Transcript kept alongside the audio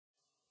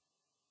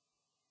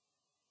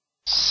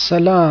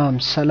ሰላም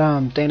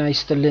ሰላም ጤና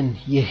ይስጥልን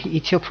ይህ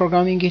ኢትዮ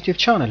ፕሮግራሚንግ ዩቲዩብ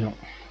ቻናል ነው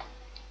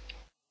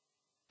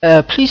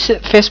ፕሊዝ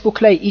ፌስቡክ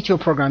ላይ ኢትዮ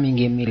ፕሮግራሚንግ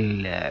የሚል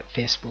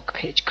ፌስቡክ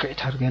ፔጅ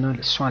ክሬት አድርገናል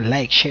እሷን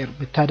ላይክ ሼር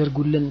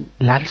ብታደርጉልን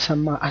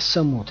ላልሰማ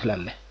አሰሙ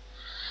ትላለ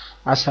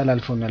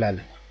አሳላልፎ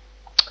እንላለን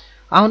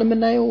አሁን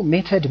የምናየው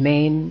ሜተድ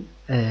ሜን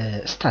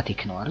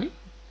ስታቲክ ነው አይደል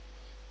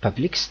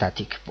ፐብሊክ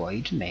ስታቲክ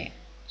void main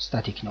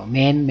static ነው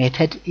main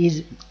method is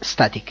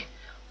static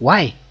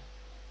why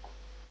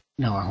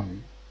ነው አሁን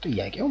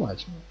ጥያቄው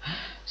ማለት ነው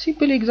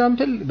ሲምፕል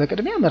ኤግዛምፕል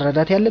በቅድሚያ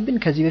መረዳት ያለብን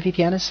ከዚህ በፊት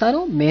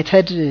ያነሳነው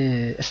ሜተድ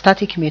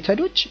ስታቲክ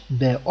ሜተዶች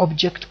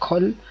በኦብጀክት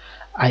ኮል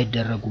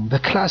አይደረጉም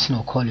በክላስ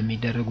ነው ኮል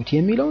የሚደረጉት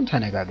የሚለውን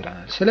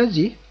ተነጋግረናል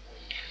ስለዚህ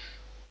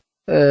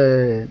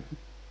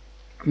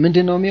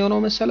ምንድነው የሚሆነው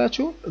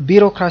መሰላችሁ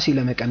ቢሮክራሲ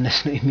ለመቀነስ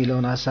ነው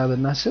የሚለውን ሐሳብ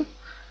እናስብ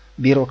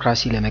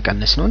ቢሮክራሲ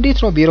ለመቀነስ ነው እንዴት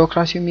ነው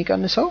ቢሮክራሲው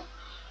የሚቀንሰው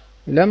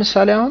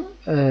ለምሳሌ አሁን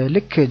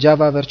ልክ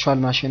ጃቫ ቨርቹዋል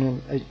ማሽኑ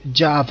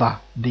ጃቫ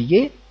ብዬ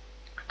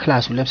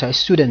ክላሱ ለምሳሌ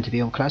ስቱደንት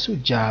ቢሆን ክላሱ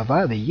ጃቫ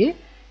ብዬ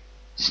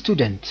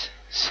ስቱደንት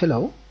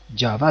ስለው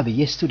ጃቫ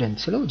ብዬ ስቱደንት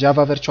ስለው ጃቫ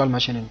ቨርቹዋል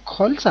ማሽንን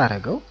ኮል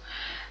ሳረገው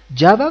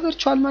ጃቫ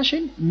ቨርቹዋል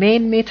ማሽን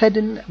ሜን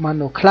ሜተድን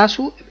ማነው ክላሱ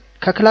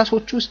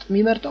ከክላሶች ውስጥ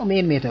የሚመርጠው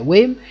ሜን ሜተድ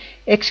ወይም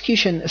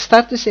ኤክስኪዩሽን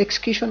ስታርትስ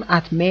ኤክስኪዩሽን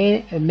አት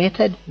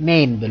ሜተድ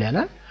ሜን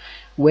ብለናል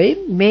ወይም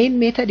ሜን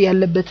ሜተድ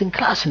ያለበትን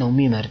ክላስ ነው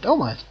የሚመርጠው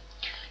ማለት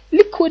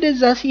ልክ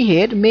ወደዛ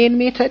ሲሄድ ሜን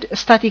ሜተድ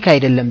ስታቲክ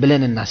አይደለም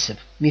ብለን እናስብ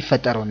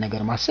የሚፈጠረው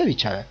ነገር ማሰብ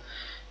ይቻላል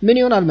ምን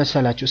ይሆናል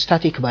መሰላችሁ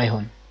ስታቲክ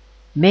ባይሆን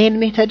ሜን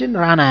ሜተድን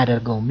ራን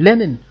አያደርገውም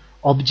ለምን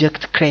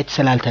ኦብጀክት ክሬት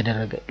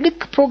ስላልተደረገ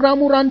ልክ ፕሮግራሙ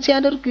ራን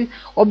ሲያደርግ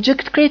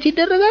ኦብጀክት ክሬት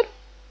ይደረጋል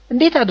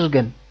እንዴት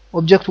አድርገን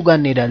ኦብጀክቱ ጋር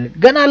እንሄዳለን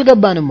ገና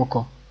አልገባንም እኮ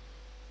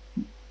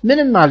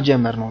ምንም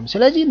አልጀመርነውም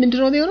ስለዚህ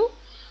ምንድነው የሚሆነው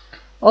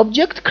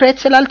ኦብጀክት ክሬት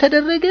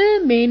ስላልተደረገ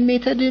ሜን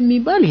ሜተድ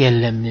የሚባል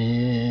የለም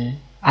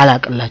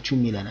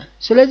አላቅላችሁም ይለናል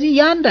ስለዚህ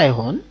ያ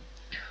እንዳይሆን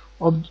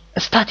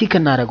ስታቲክ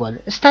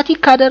እናደርጋለን ስታቲክ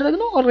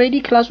ካደረግነው ኦሬዲ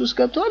ክላስ ውስጥ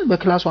ገብቷል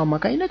በክላሱ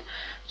አማካኝነት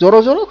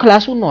ዞሮ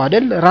ክላሱን ነው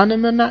አይደል ራን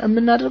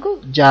የምናደርገው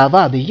ጃቫ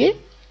ብዬ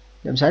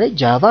ለምሳሌ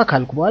ጃቫ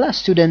ካልኩ በኋላ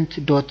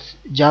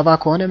student.java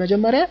ከሆነ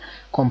መጀመሪያ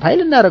ኮምፓይል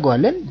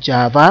እናደርጋለን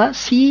ጃቫ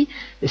ሲ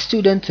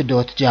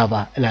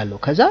student.java እላለሁ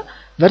ከዛ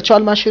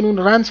ቨርቹዋል ማሽኑን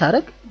ራን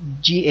ሳረግ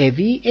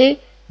java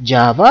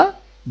ጃቫ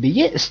ብዬ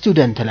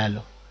ስቱደንት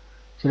እላለሁ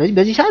ስለዚህ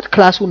በዚህ ሰዓት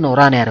ክላሱን ነው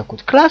ራን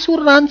ያደረኩት ክላሱን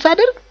ራን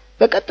ሳደርግ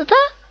በቀጥታ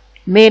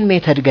ሜን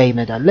ሜተድ ጋር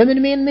ይመጣል ለምን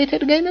ሜን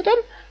ሜተድ ጋር ይመጣል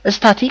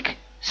ስታቲክ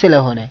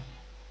ስለሆነ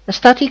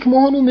ስታቲክ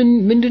መሆኑ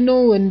ምንድነው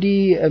እንዲ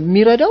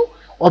የሚረዳው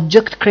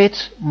ኦብጀክት ክሬት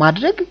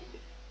ማድረግ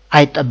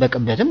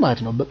አይጠበቅበትም ማለት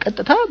ነው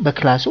በቀጥታ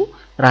በክላሱ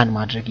ራን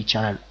ማድረግ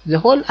ይቻላል the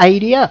whole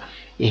idea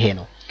ይሄ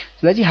ነው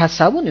ስለዚህ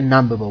ሐሳቡን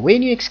እናንብበው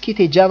when you execute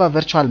a java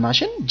virtual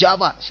machine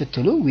java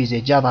ስትሉ with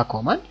a java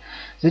command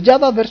the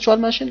java virtual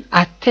machine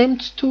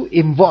attempts to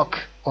invoke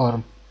or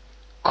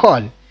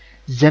call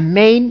the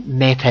main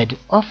method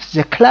of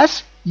the class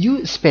you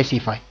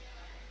specify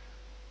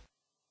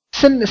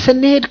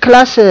ስንሄድ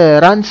ክላስ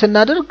ራን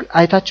ስናደርግ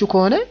አይታችሁ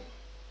ከሆነ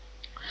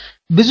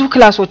ብዙ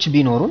ክላሶች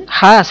ቢኖሩን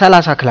 20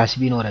 30 ክላስ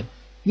ቢኖረን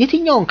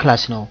የትኛውን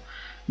ክላስ ነው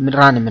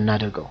ራን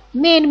የምናደርገው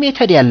ሜን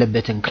ሜተድ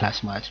ያለበትን ክላስ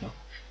ማለት ነው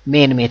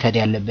ሜን ሜተድ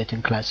ያለበትን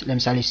ክላስ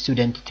ለምሳሌ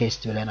ስቱደንት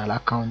ቴስት ብለናል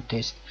አካውንት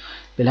ቴስት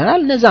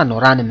ብለናል እነዛ ነው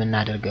ራን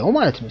የምናደርገው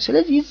ማለት ነው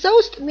ስለዚህ እዛ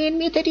ውስጥ ሜን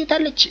ሜተድ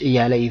የታለች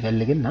እያለ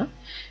ይፈልግና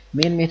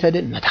ሜን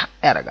ሜተድን መታ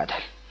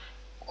ያረጋታል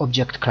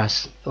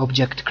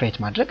object create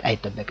ማድረግ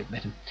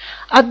አይጠበቅበትም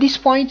at this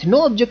point no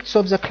objects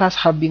of the class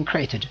have been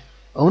created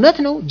እውነት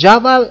ነው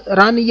ጃቫ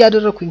ራን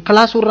ያደረኩኝ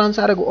ክላሱን ራን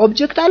ሳደርገው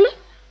ኦብጀክት አለ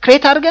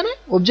ክሬት አድርገናል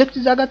ኦብጀክት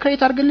እዛ ጋር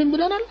ክሬት አድርገልን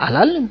ብለናል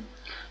አላልንም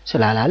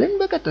ስላላልን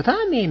በቀጥታ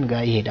ሜን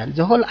ጋር ይሄዳል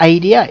the whole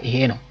idea ይሄ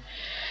ነው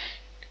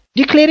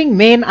declaring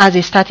main as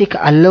a static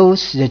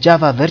allows the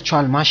java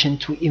virtual machine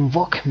to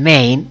invoke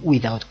main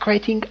without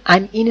creating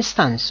an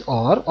instance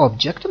or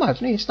object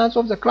ማለት ነው instance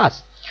of the class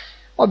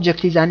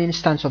object is an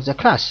instance of the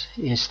class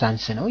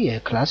instance ነው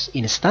የክላስ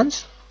instance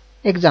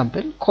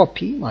example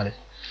copy ማለት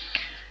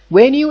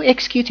when you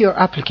execute your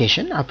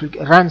application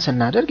run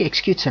ስናደርግ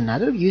execute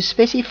ስናደርግ you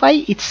specify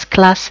its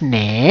class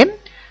name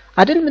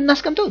አይደል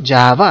ምናስቀምጠው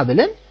java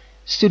ብለን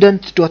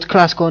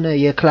student.class ከሆነ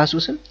የክላሱ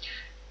ስም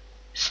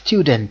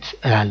student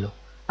እላለሁ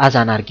as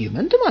an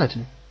argument ማለት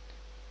ነው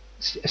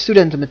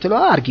student የምትለው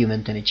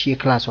argument ነች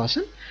የክላሷ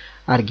ስም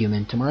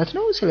argument ማለት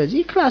ነው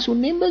ስለዚህ ክላሱን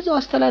ኔም በዛው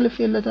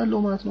አስተላልፈለታለሁ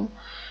ማለት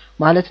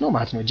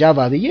ነው ጃቫ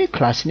ብዬ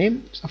ክላስ ኔም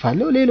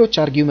ጽፋለሁ ሌሎች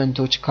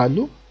አርጊውመንቶች ካሉ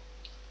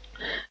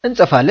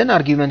እንጽፋለን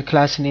አርጊውመንት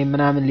ክላስ ኔም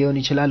ምናምን ሊሆን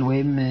ይችላል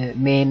ወይም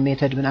ሜን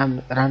ሜተድ ምናምን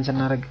ራን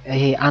ስናደርግ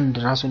ይሄ አንድ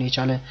ራሱን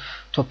የቻለ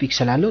ቶፒክ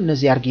ስላለው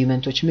እነዚህ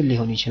አርጊውመንቶች ምን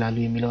ሊሆኑ ይችላሉ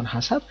የሚለውን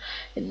ሐሳብ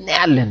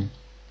እናያለን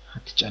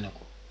አትጨነቁ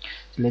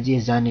ስለዚህ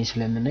እዛኔ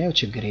ስለምናየው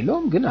ችግር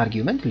የለውም ግን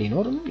አርጊውመንት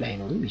ሊኖርም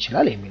ላይኖርም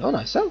ይችላል የሚለውን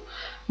ሐሳብ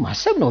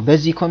ማሰብ ነው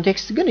በዚህ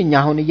ኮንቴክስት ግን እኛ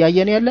አሁን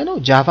ያያየን ያለነው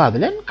ጃቫ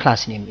ብለን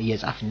ክላስ ኔም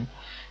እየጻፍን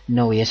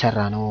ነው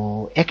የሰራነው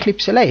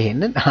ኤክሊፕስ ላይ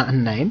ይሄንን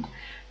እናይም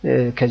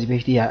ከዚህ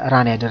በፊት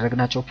ራን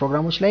ያደረግናቸው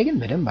ፕሮግራሞች ላይ ግን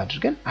በደንብ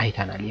አድርገን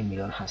አይተናል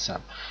የሚለውን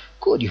ሐሳብ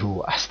ኮዲሁ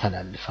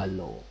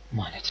አስተላልፋለሁ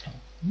ማለት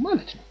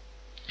ነው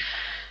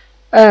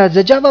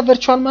the Java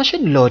virtual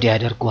machine load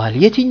ያደርገዋል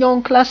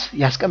የትኛውን ክላስ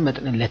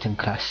ያስቀመጥንለትን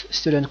ክላስ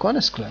student ከሆነ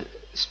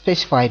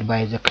specified by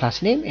the class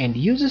name and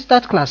uses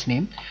that class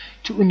name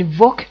to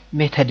invoke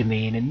method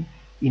main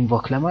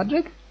invoke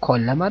ለማድረግ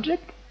call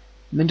ለማድረግ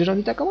ምንድነው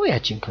የሚጠቀመው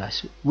ያቺን ክላስ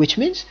which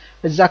means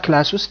እዛ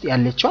ክላስ ውስጥ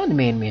ያለችውን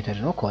main method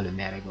ነው call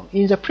የሚያደርገው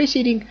in the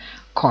preceding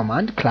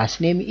command class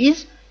name is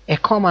a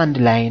command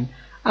line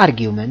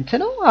argument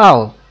ነው አዎ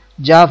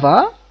java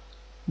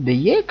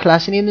ብዬ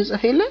class name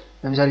ጽፈለ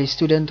ለምሳሌ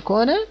student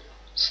ከሆነ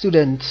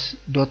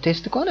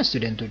student.test ከሆነ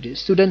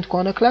student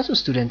ከሆነ ክላሱ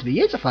student ብዬ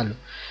ጽፋለሁ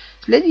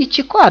ስለዚህ እቺ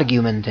እኮ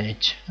አርጊውመንት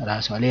ነች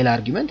ራሷ ሌላ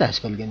አርጊውመንት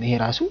አያስፈልግም ይሄ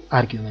ራሱ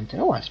አርጊውመንት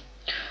ነው ማለት ነው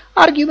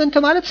አርጊውመንት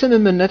ማለት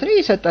ስምምነት ነው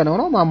የሰጠነው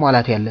ነው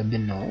ማሟላት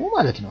ያለብን ነው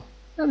ማለት ነው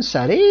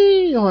ለምሳሌ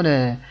የሆነ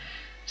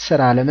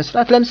ስራ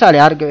ለመስራት ለምሳሌ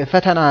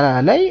ፈተና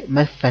ላይ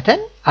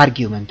መፈተን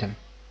አርጊውመንት ነው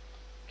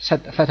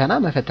ፈተና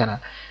መፈተና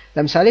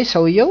ለምሳሌ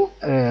ሰውየው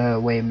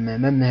ወይም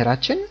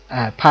መምህራችን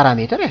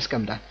ፓራሜትር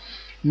ያስቀምጣል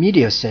ሚድ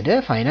የወሰደ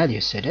ፋይናል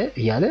የወሰደ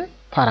እያለ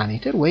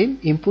ፓራሜትር ወይም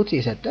ኢንፑት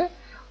የሰጠ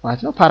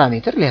ማለት ነው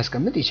ፓራሜትር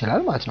ሊያስቀምጥ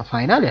ይችላል ማለት ነው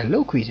ፋይናል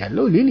ያለው ኩዊዝ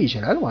ያለው ሊል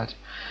ይችላል ማለት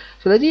ነው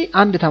ስለዚህ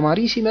አንድ ተማሪ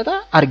ሲመጣ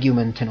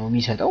አርጊውመንት ነው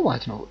የሚሰጠው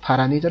ማለት ነው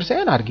ፓራሜትር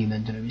ሳይሆን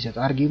አርጊውመንት ነው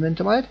የሚሰጠው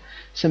አርጊውመንት ማለት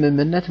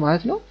ስምምነት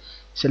ማለት ነው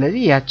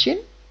ስለዚህ ያቺን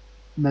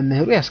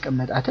መምህሩ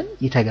ያስቀመጣትን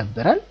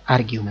ይተገበራል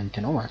አርጊውመንት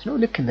ነው ማለት ነው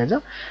ልክ እንደዛ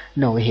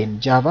ነው ይሄን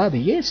ጃቫ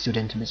ብዬ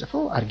ስቱደንት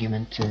ምጽፈው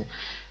አርጊውመንት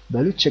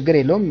በሉት ችግር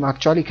የለውም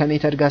actually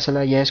ከሜተድ ጋር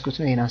ስለያያዝኩት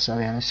ነው ይሄን ሐሳብ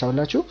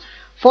ያነሳውላችሁ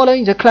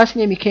following the class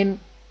name you can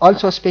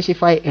also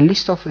specify a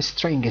list of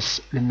strings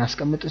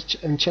ልናስቀምጥ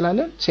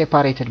እንችላለን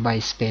separated by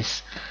space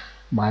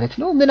ማለት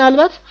ነው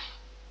ምናልባት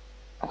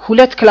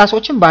ሁለት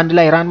ክላሶችን በአንድ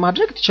ላይ ራን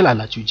ማድረግ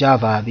ትችላላችሁ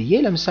ጃቫ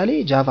ብዬ ለምሳሌ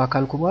ጃቫ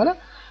ካልኩ በኋላ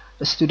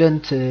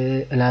ስቱደንት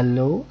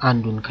ላለው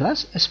አንዱን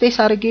ክላስ ስፔስ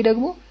አድርጌ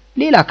ደግሞ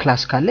ሌላ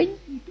ክላስ ካለኝ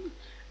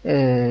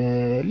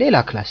ሌላ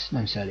ክላስ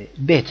ለምሳሌ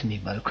ቤት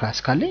የሚባል ክላስ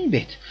ካለኝ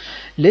ቤት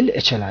ልል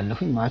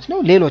እችላለሁኝ ማለት ነው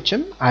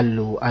ሌሎችም አሉ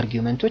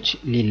አርጊውመንቶች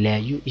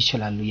ሊለያዩ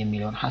ይችላሉ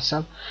የሚለውን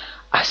ሐሳብ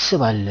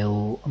አስባለሁ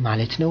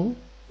ማለት ነው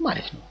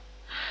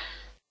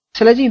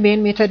ስለዚህ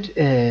ሜን ሜተድ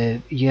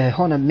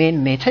የሆነ ሜን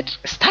ሜተድ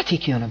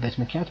ስታቲክ የሆነበት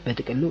ምክንያት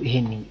በጥቅሉ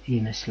ይሄን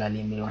ይመስላል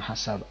የሚለውን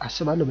ሐሳብ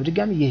አስባለሁ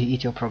በድጋሚ ይህ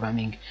ኢትዮ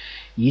ፕሮግራሚንግ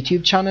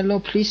ዩቲዩብ ቻናል ነው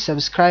ፕሊዝ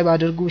ሰብስክራይብ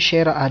አድርጉ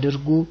ሼር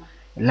አድርጉ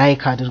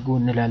ላይክ አድርጉ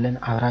እንላለን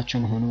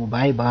አብራችሁን ሆኑ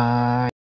ባይ ባይ